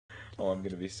Oh, I'm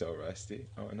gonna be so rusty.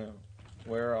 Oh no.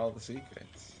 Where are all the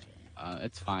secrets?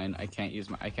 It's fine. I can't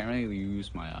really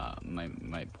use my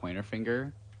my pointer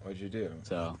finger, What'd you do?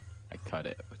 so I cut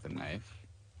it with a knife.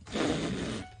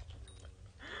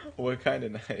 What kind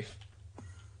of knife?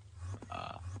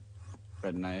 Uh,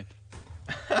 Bread knife.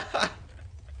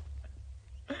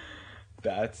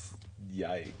 That's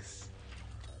yikes.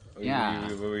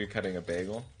 Yeah. Were you cutting a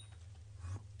bagel?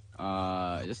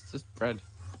 Just bread.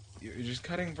 You're just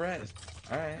cutting bread. Just,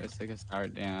 Alright. it's like a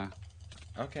start. Yeah.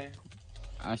 Okay.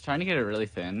 I was trying to get it really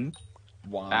thin. That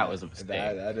Why? was a mistake.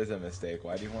 That is a mistake.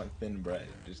 Why do you want thin bread?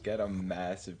 Just get a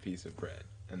massive piece of bread,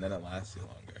 and then it lasts you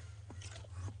longer.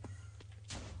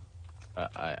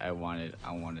 I wanted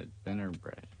thinner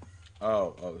bread.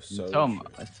 Oh, so So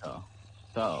true.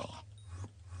 so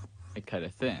I cut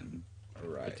it thin.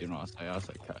 Right. But you know what I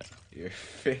also cut? Your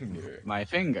finger. My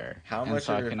finger. How and much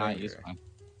so of I your cannot finger? use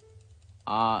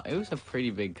my it was a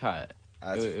pretty big cut.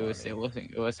 That's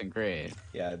It wasn't great.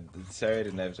 Yeah, the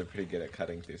serrated knives are pretty good at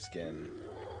cutting through skin.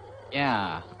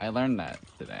 Yeah, I learned that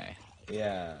today.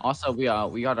 Yeah. Also, we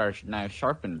got our knife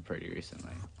sharpened pretty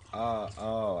recently.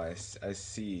 I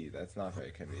see. That's not very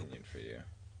convenient for you.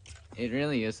 It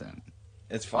really isn't.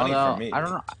 It's funny for Although me.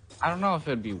 I don't know if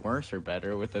it'd be worse or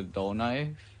better with a dull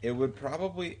knife. It would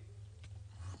probably.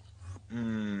 It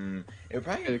would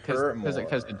probably hurt more.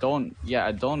 Because a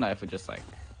dull knife would just like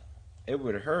It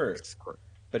would hurt, squirt.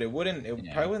 but it wouldn't. It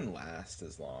Yeah, probably wouldn't last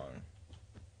as long.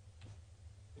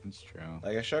 it's true.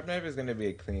 Like a sharp knife is going to be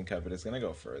a clean cut, but it's going to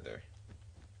go further.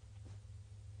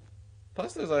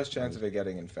 Plus, there's less chance of it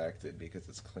getting infected because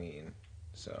it's clean.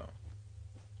 So,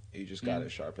 you just got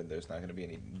it sharpened. There's not going to be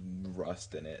any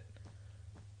rust in it.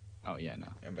 Oh yeah, no.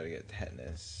 I'm about to get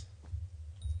tetanus.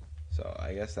 So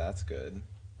I guess that's good.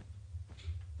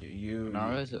 When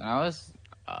I was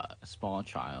a small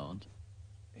child,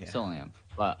 Yeah. still am.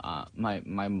 But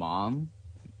my mom,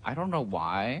 I don't know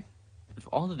why, of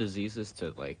all the diseases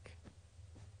to like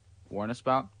warn us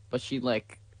about, but she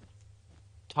like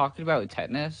talked about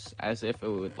tetanus as if it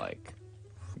would like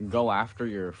go after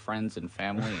your friends and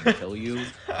family and kill you.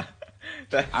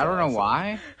 That's I don't know awesome.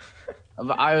 why,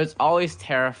 but I was always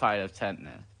terrified of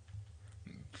tetanus.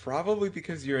 Probably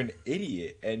because you're an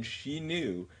idiot, and she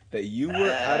knew that you were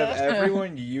out of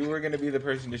everyone, you were gonna be the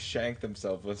person to shank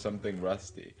themselves with something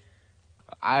rusty.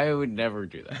 I would never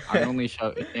do that. I only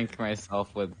shank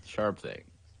myself with sharp things.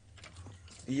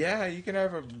 Yeah, you can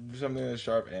have something that's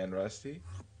sharp and rusty.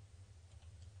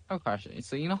 No question.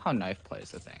 So you know how knife play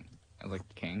is a thing, like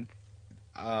king.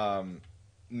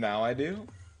 Now I do.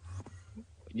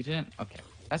 You didn't? Okay,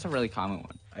 that's a really common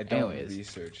one. I don't Anyways,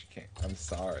 research. I'm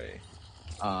sorry.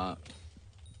 Alright,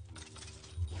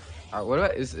 what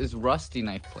about is rusty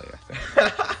knife play a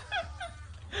thing?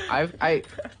 I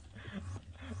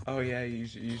Oh yeah, you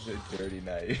use a dirty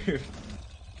knife.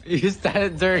 used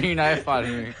that dirty knife on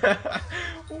me.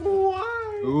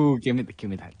 Why? Ooh, give me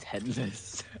that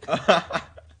tetanus.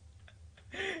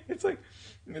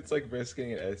 It's like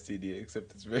risking an STD,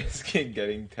 except it's risking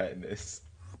getting tetanus.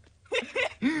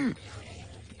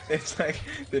 It's like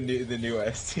the new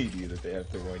STD that they have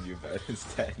to warn you about is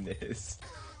tetanus.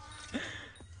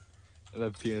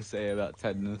 The PSA about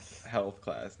tetanus Health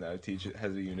class now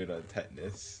has a unit on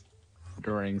tetanus.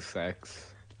 during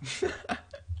sex.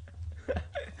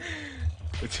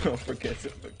 But don't forget to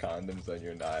put condoms on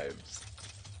your knives.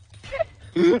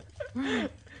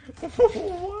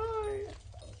 Why?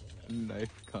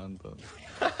 Knife condom.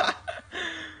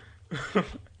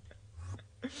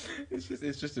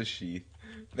 It's just a sheath.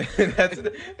 that's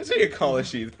what you call a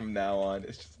sheath from now on.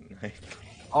 It's just a knife.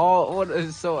 Oh, what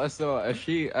is so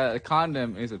a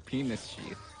condom is a penis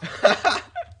sheath.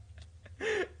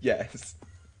 Yes.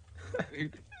 Let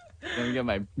me get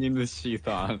my penis sheath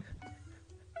on.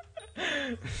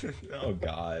 Oh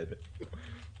God.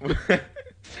 What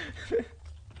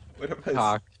have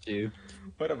Cock sheath.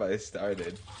 What have I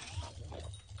started?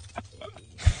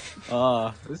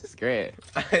 Oh, this is great.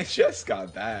 I just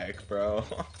got back, bro.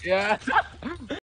 Yeah.